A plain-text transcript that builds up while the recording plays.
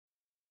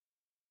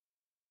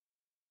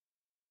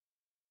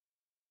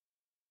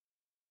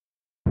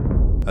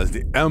As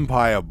the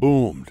empire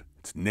boomed,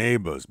 its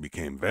neighbors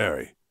became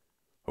wary.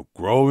 A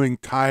growing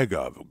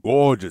tiger will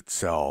gorge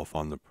itself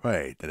on the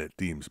prey that it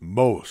deems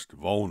most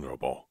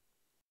vulnerable.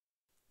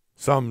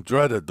 Some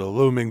dreaded the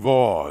looming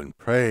war and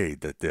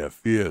prayed that their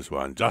fears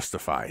were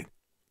unjustified.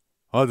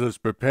 Others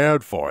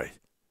prepared for it.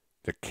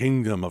 The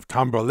kingdom of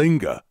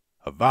Tambralinga,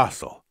 a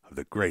vassal of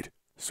the great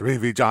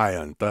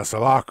Srivijayan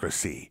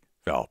Thessalocracy,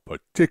 felt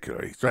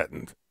particularly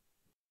threatened.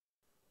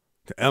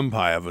 The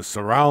empire was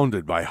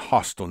surrounded by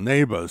hostile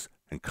neighbors,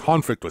 and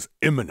conflict was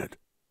imminent.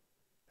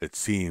 It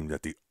seemed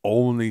that the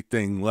only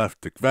thing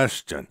left to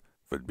question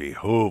would be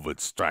who would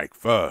strike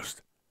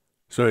first.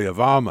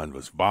 Suryavarman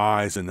was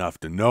wise enough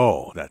to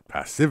know that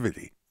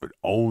passivity would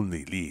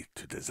only lead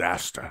to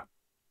disaster.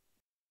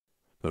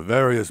 The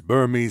various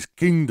Burmese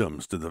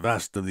kingdoms to the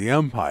west of the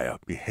empire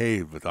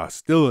behaved with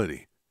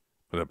hostility,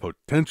 but a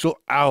potential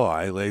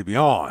ally lay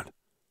beyond.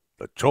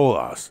 The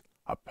Cholas,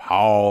 a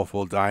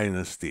powerful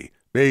dynasty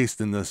based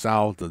in the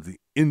south of the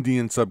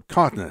Indian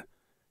subcontinent,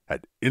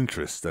 had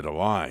interests that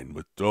aligned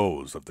with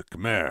those of the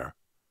Khmer.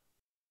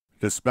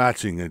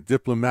 Dispatching a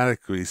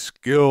diplomatically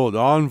skilled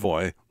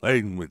envoy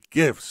laden with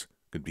gifts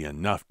could be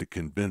enough to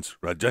convince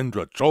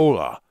Rajendra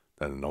Chola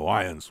that an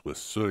alliance with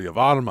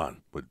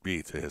Suryavarman would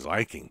be to his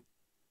liking.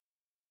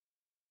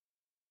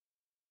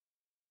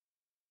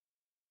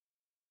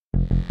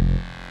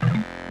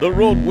 The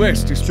road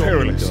west is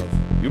perilous.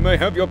 You may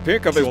have your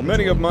pick of as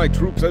many of my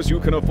troops as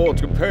you can afford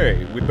to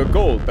pay with the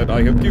gold that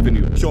I have given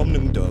you.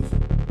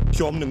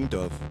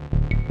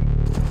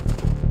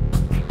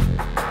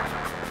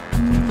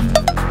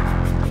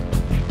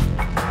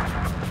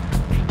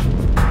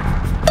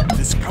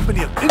 This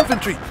company of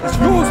infantry is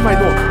yours, my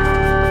lord.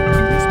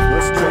 This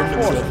mercenary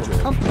force will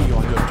accompany you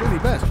on your journey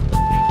west.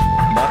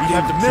 We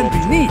have the men we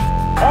need.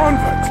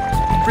 Onwards!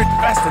 Great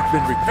West has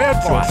been repaired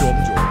for us.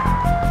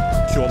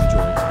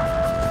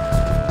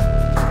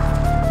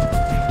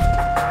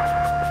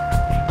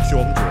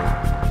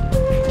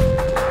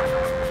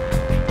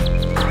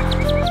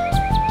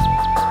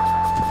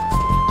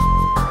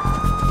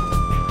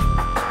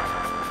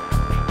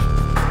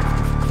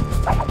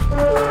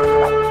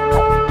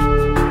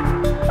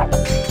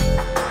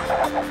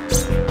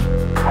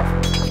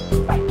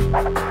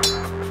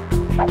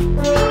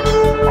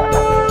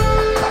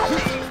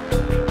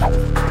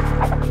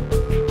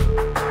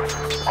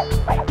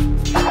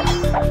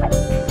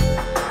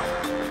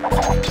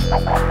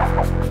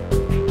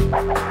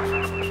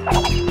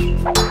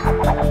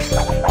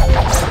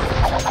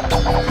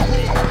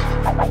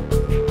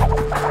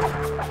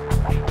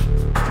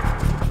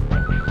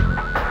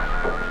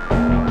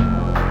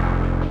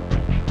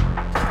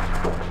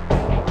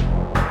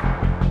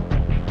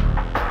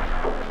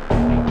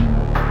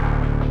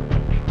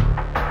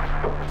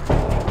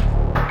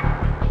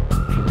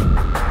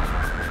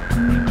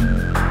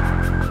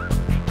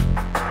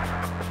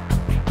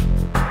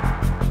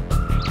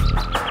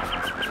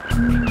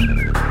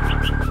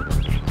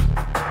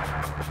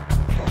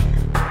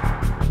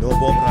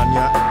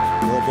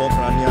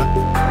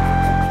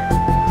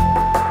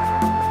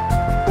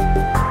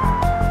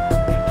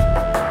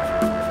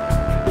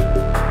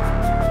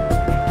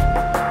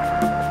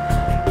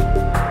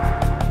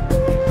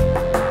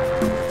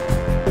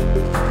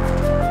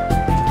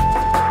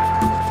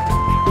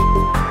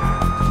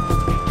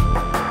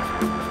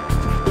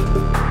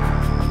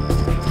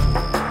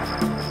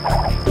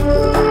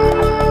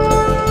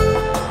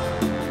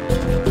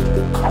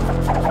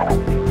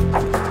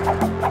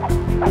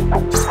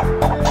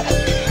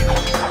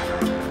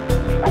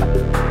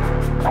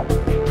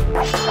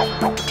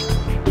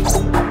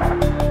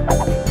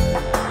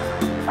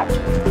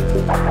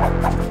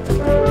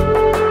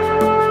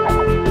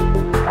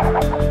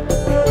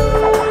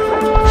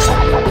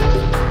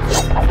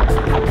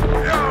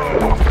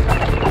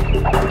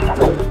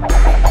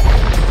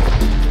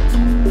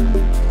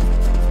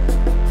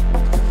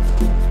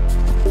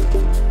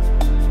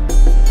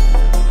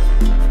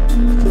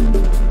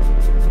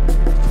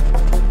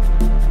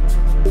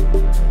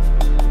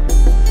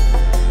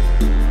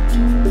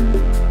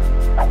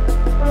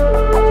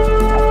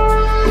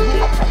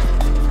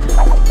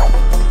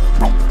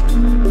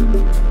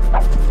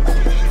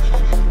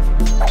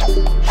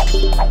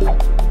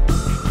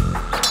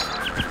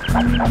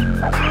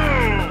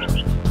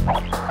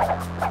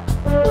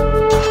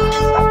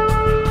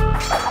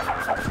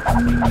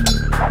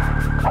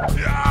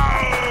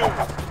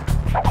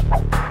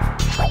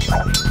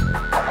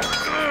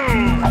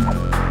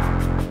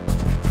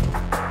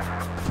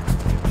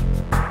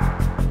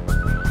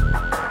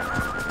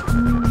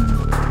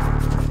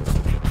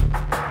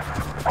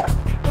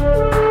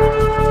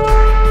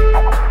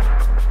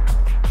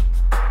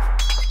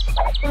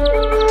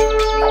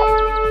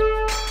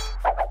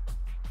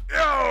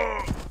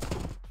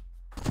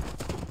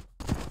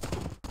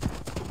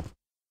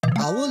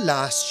 Our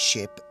last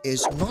ship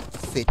is not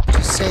fit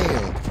to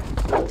sail.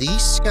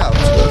 These scouts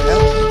will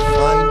help you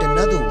find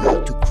another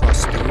way to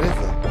cross the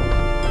river.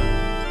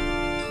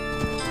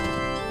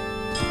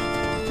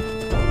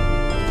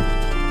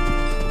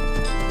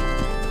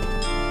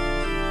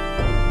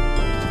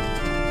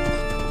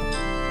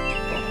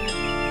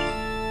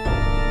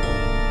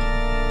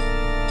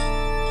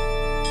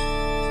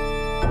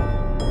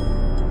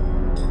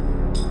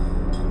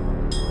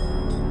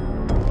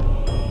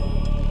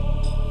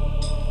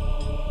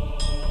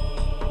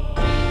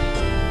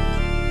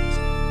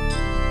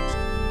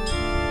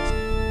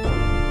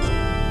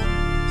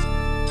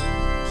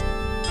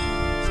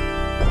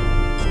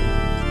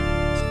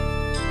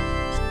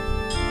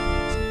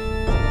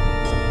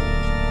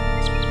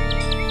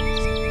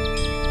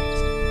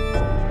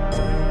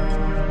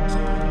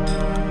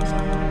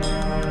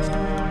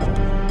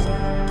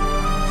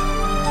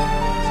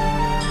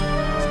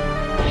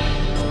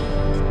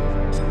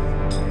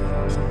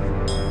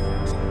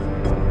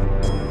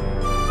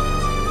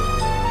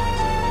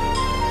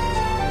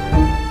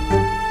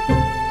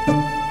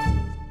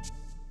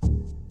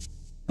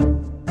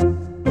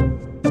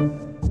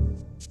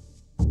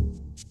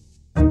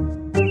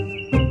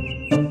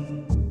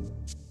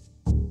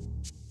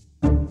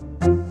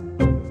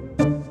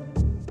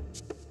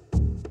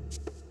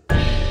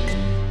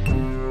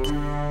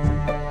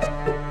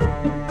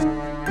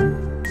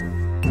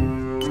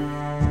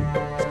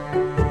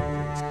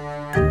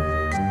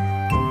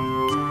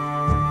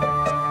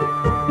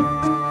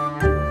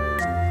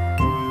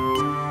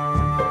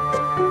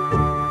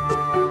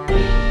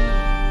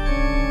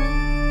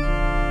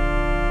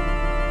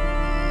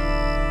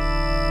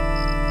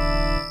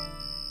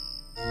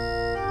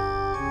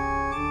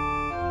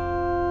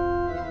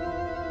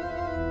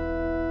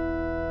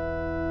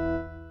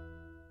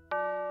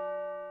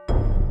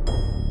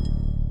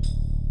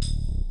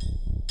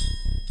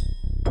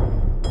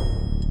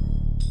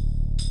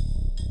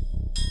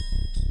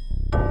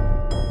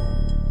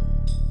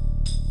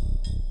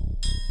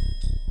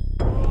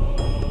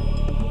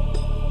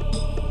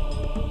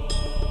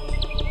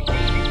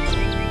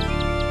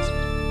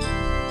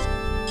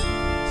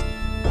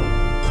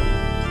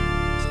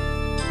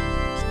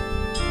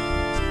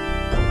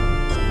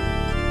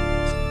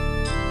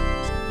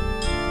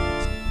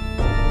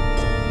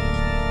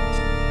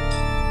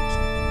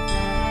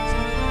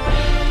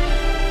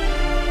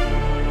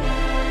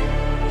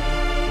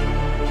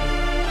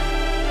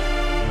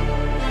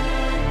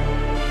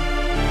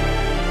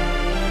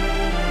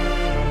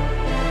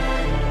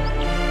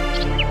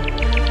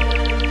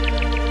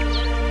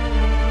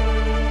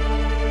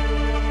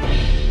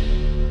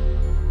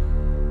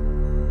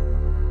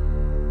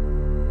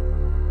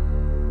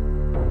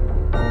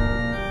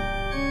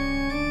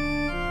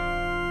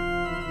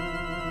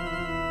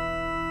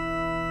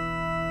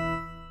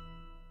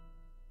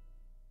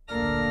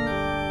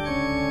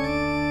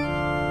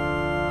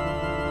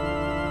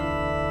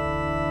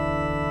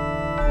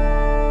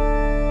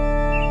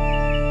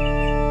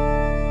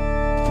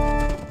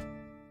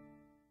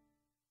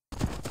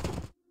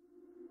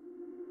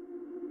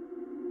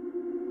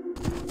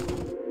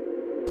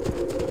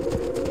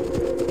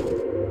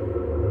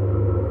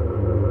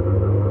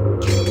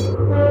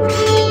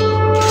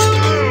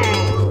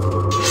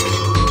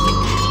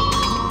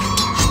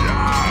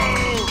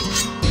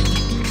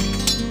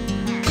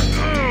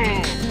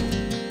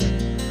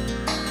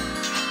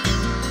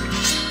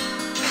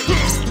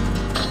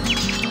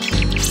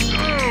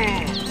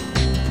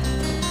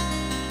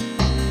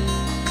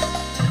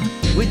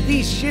 With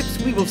these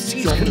ships, we will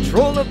seize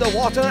control of the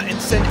water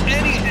and send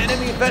any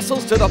enemy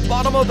vessels to the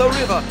bottom of the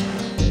river.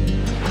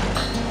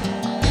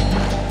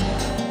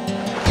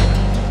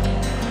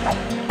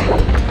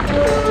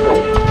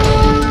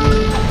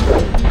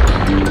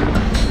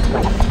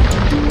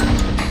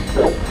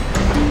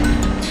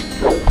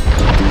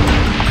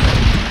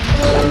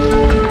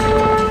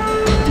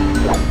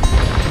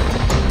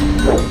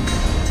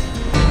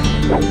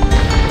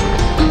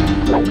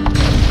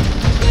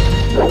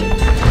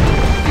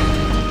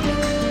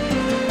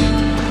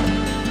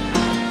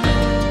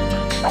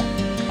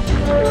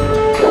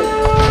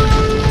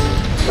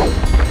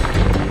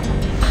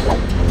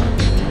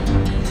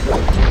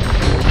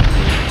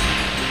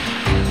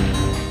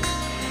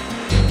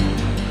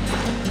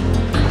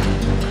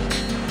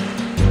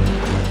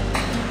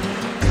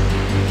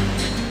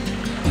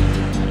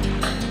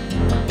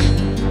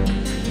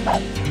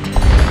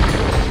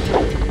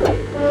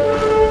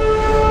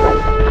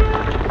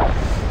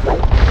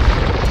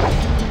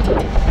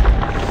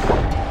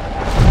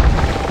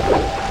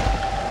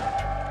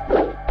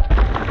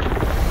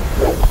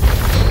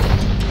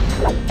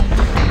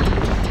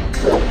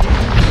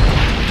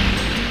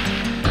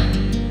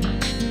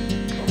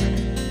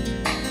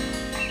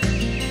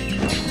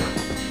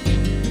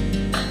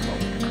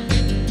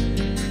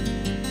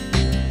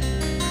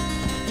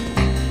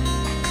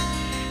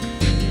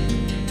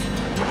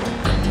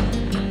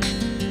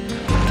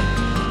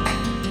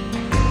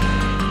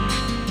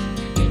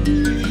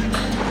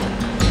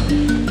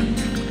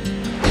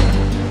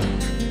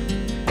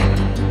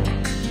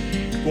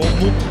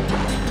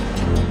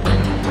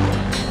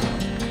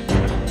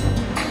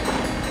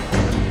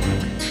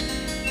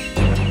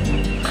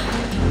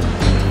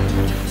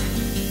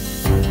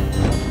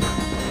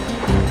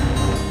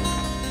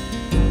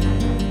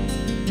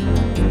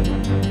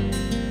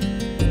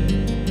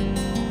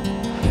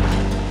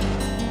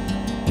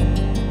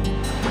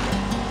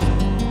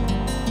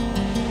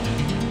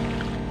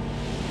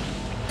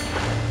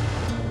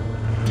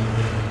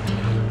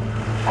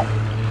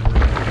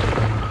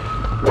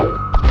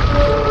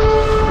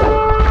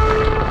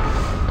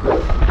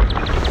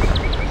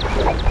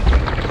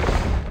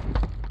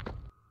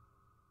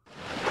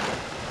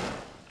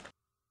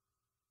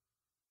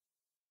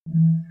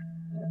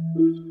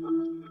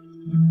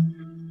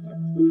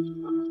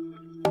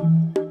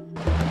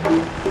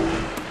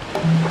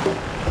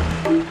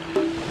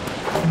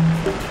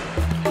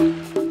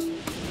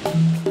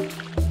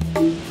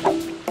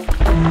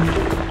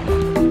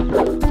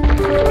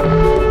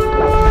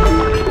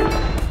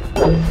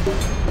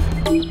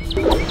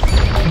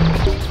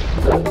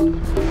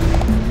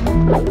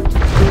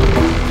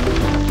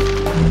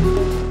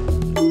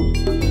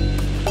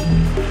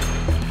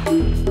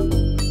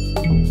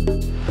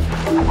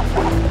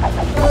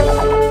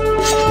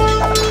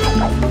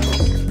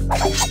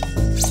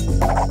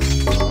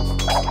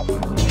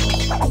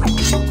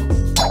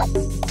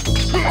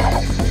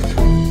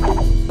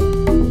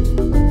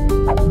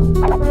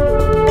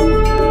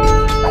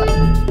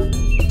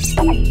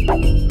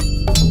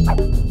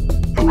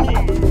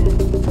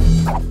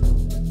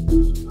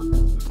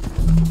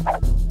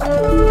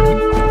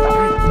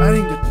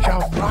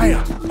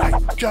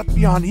 Just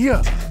beyond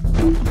here.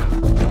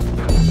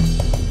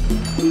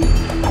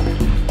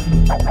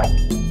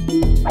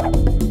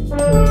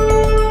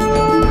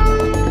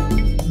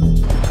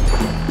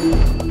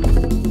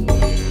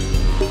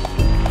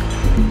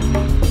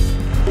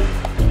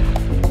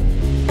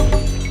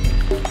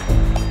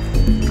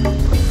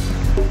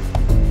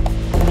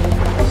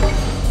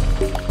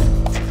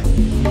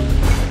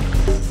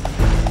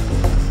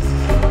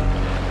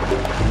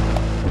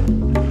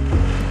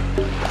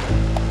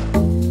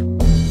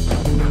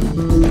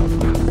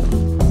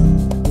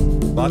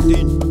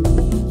 Martin.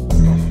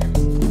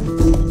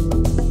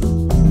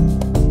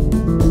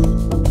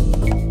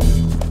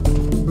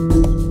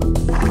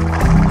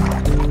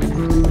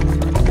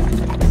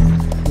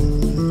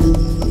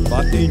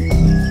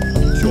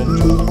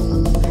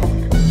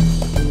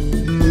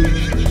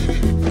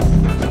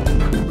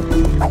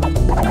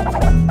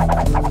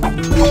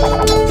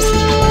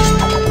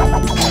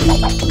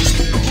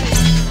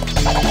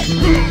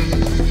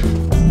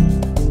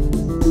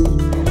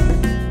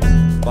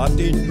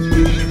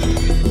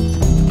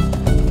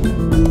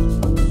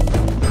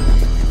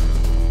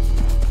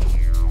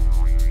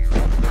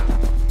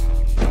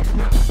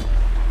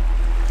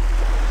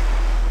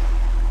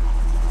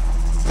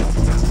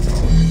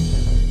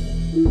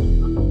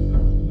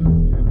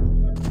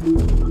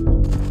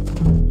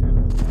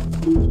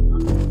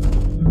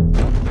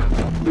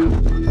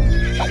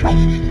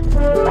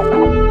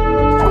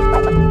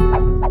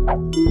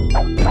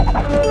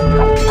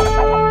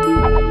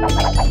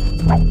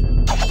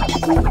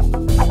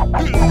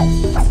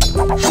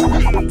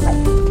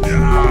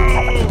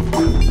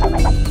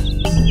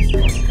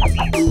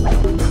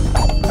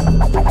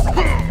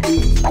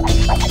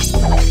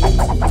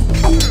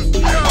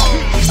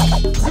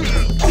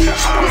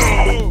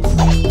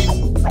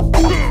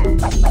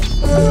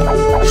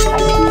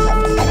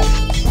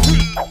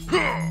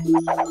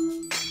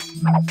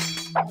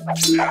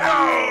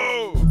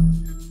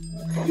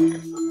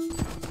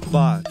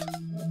 But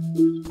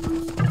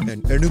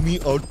An enemy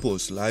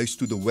outpost lies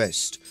to the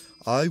west.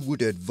 I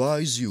would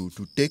advise you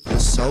to take the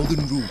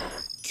southern route.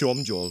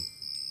 Chomjol,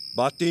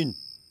 Batin.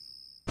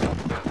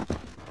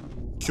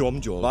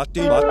 Chomjol,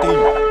 Batin.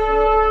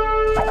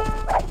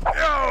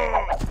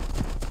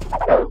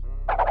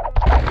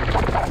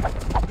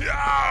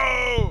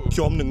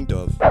 Chom nâng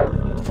đợt.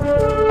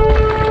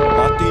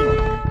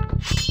 Batin.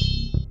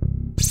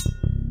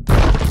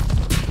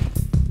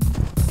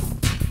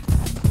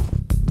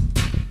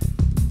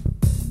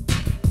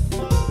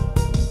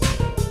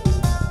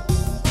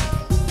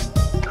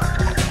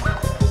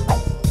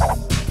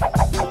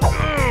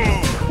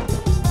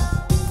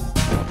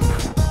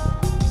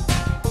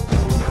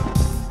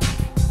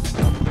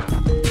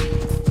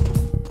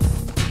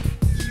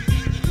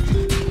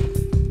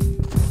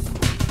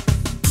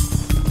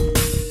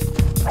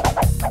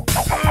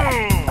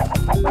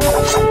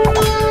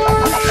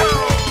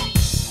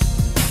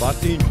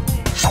 Batin.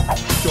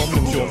 Chom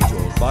nâng đợt.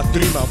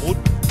 Batin mà bút.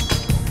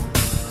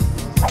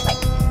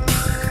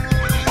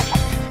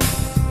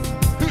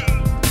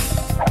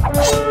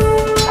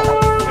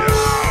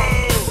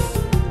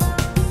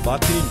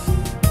 Batin.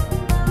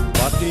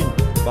 Batin.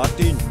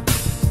 Batin.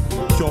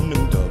 Chom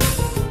nâng đợt.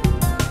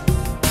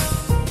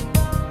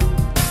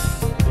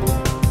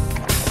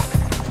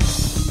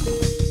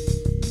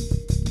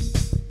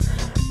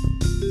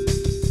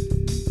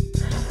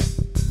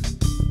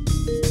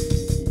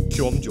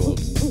 Chomjol.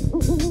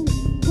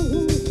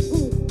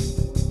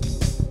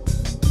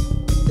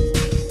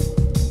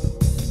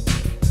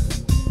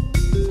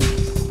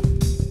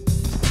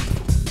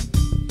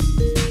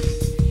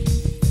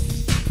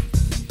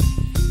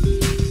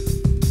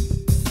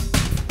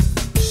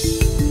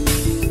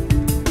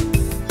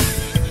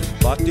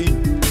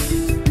 Batin.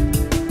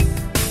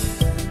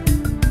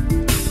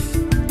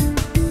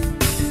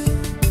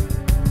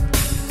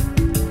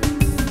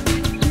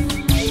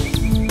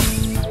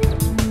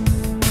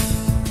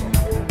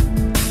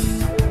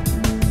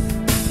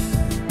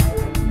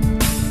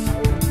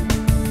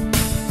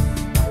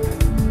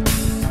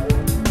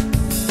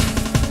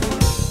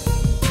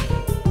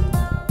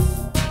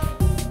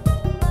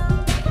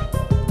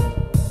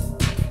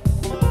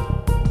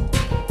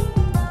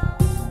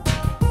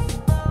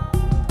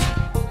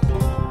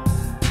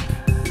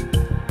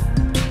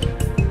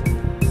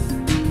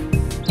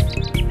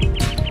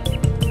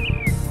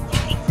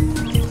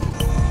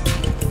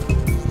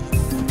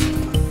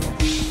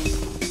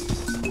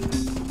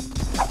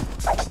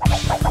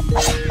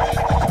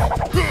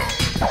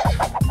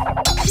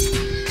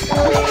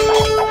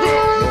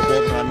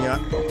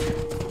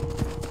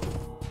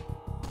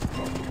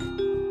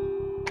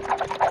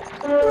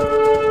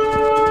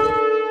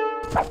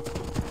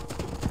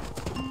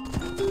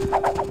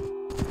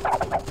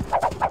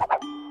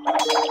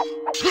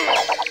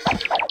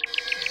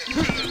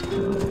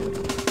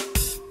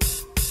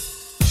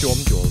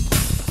 Chomjol.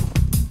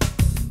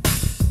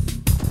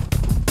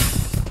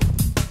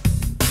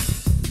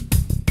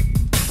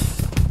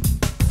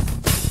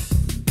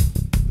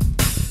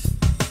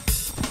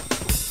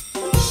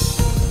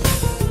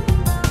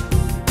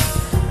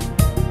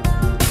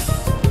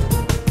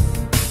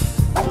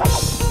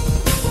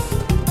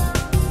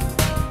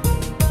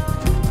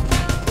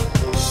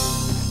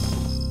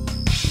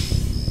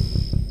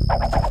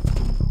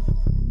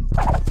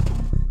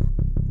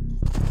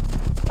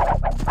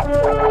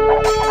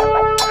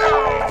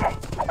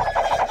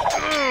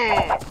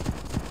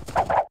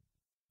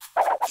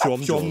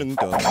 Chom nâng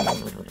đợt.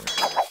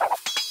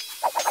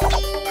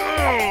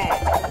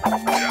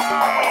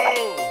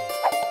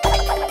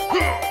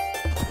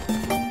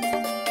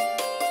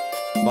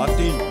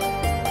 Batin.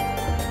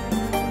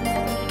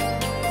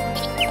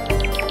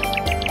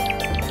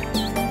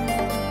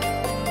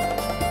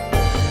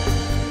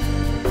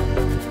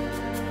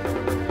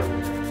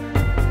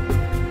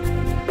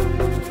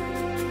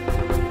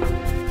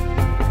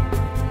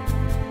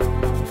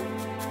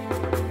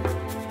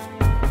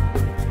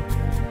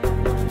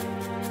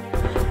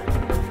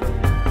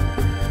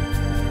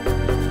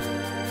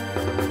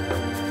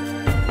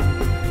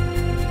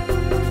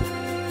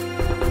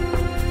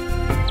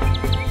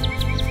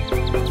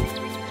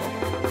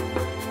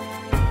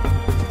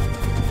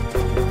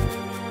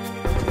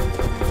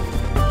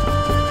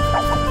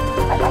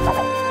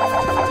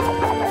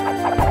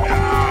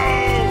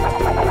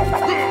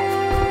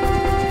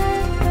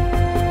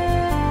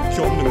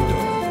 Chom nâng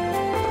đợt.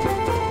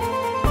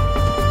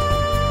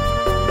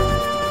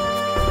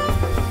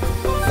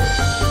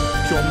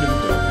 Chom nâng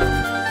đợt.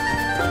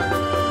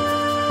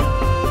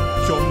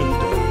 Chom nâng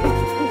đợt.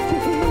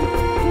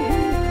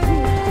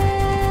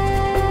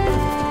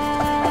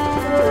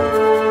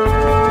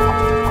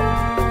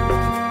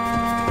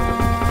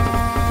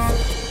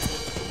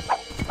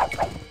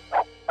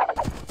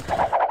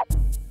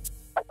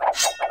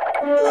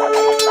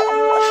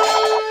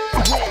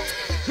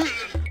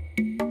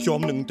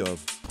 Chom nâng đợt.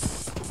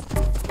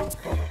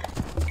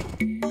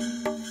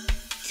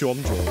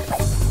 Chomjol.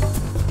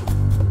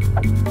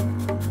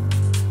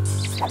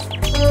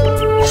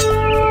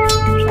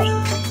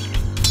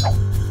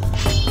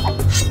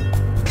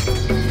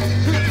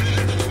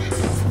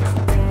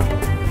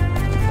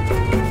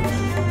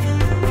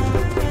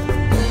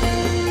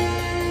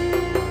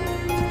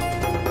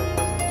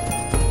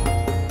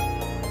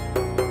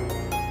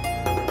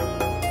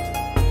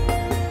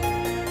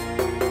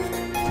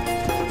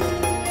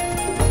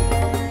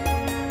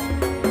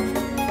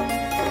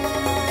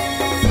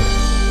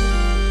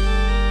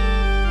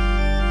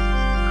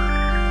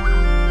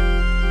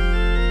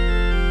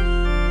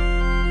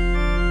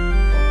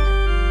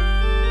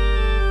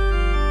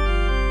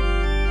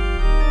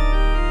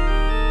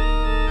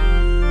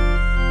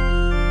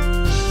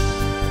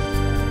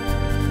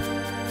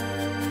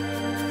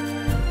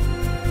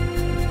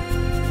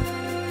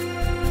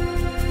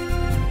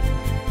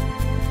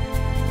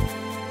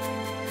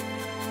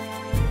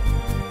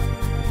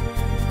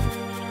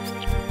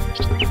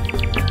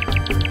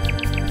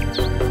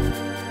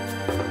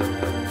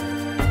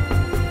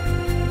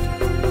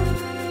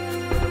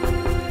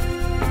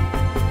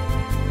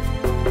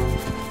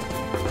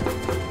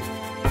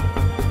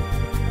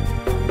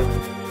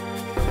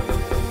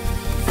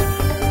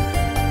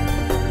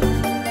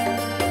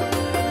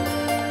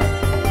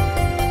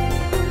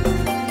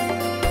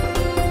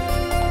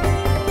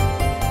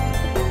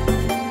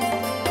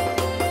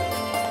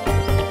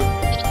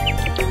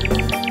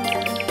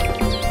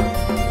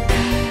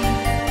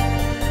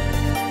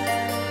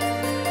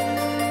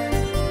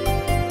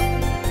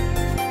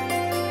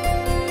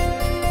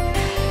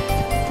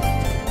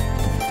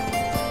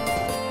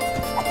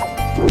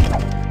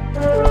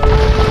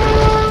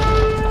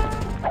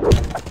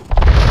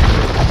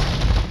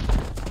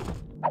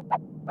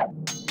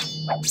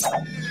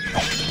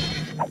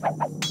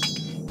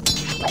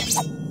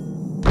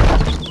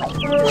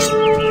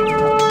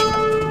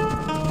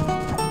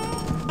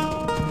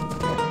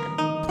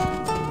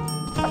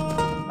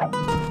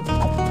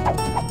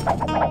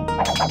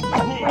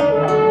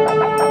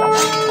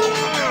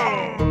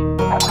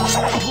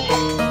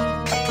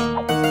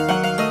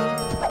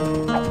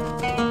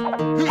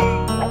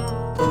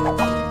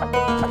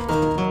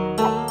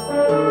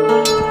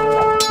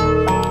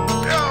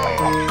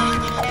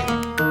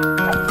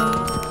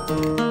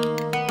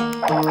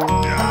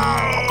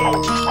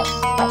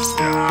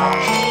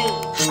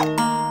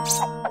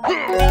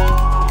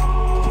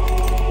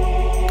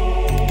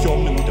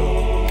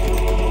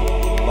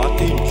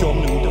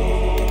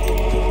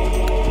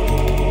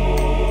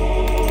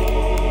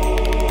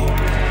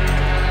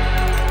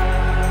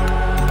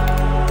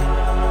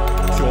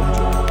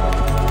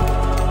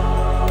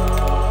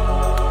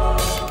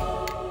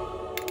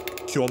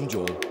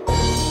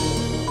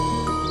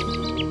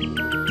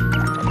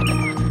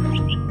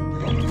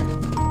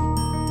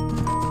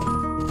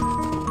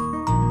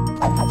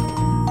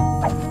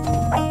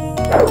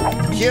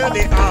 Here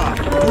they are.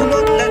 Do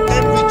not let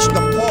them reach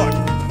the port.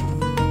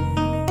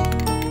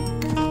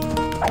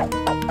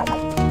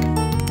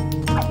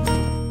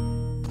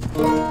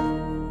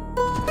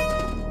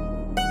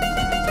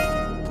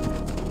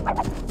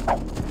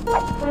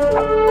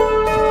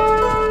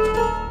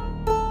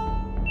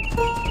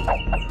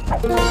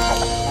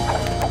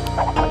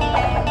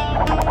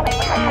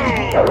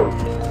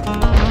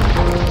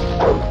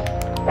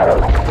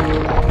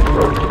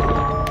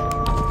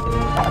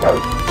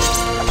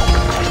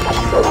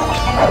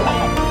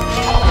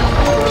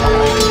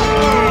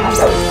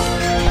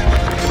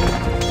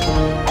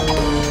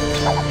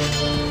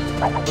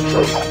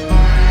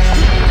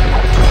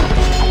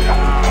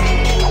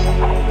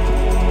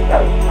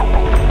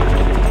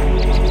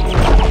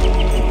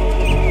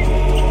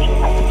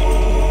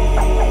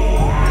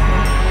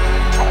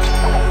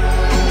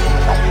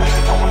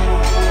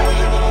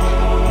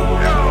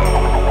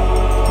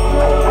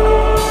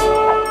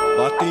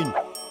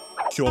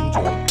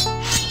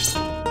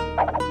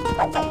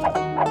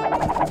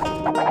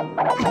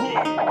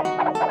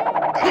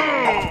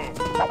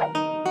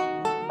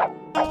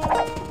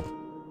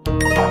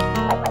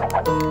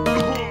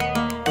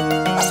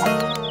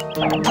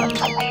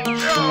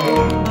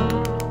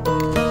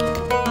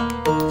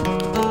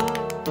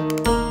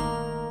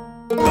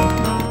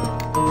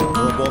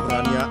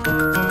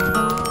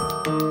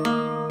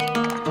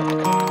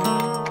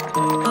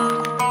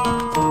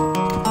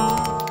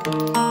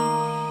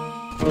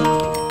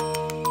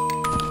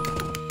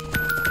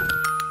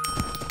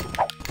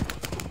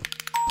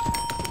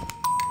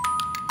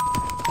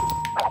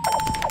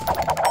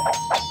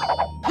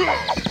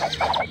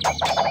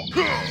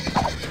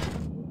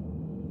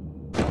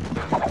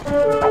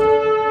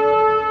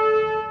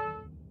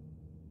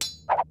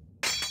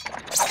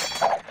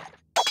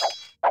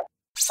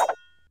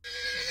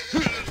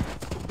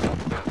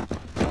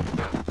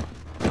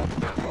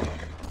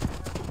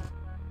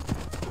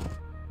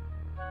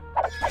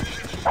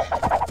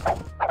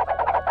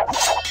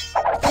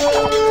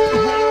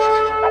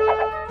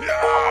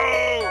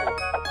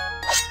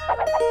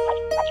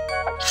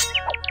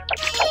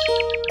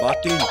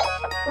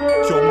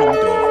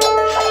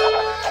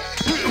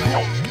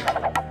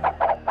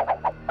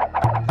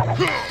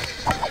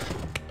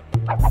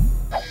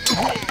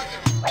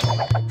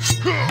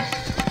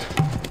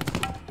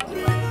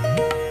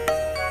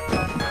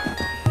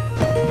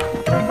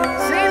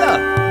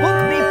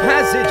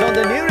 On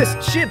the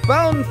nearest ship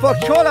bound for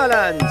Chola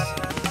lands.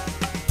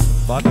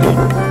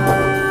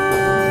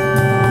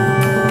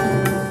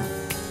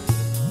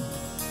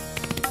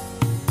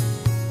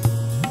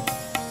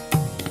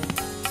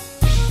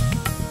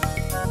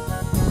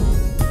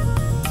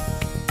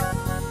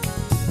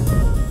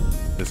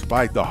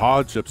 Despite the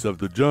hardships of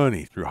the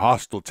journey through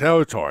hostile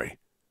territory,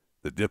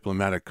 the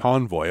diplomatic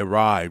convoy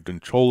arrived in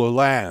Chola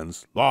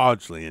lands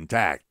largely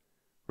intact.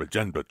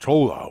 Rajendra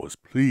Chola was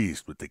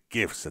pleased with the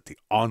gifts that the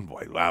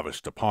envoy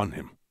lavished upon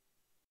him.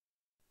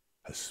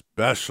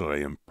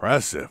 Especially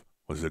impressive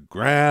was a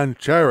grand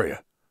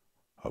chariot,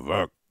 a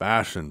work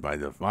fashioned by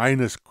the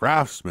finest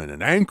craftsmen in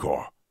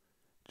Angkor.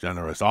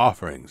 Generous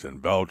offerings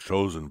and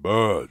well-chosen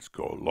birds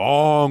go a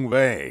long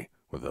way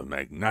with a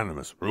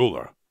magnanimous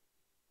ruler.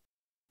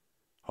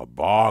 A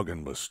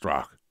bargain was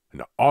struck,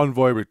 and the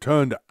envoy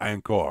returned to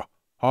Angkor,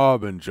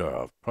 harbinger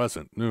of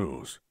pleasant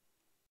news.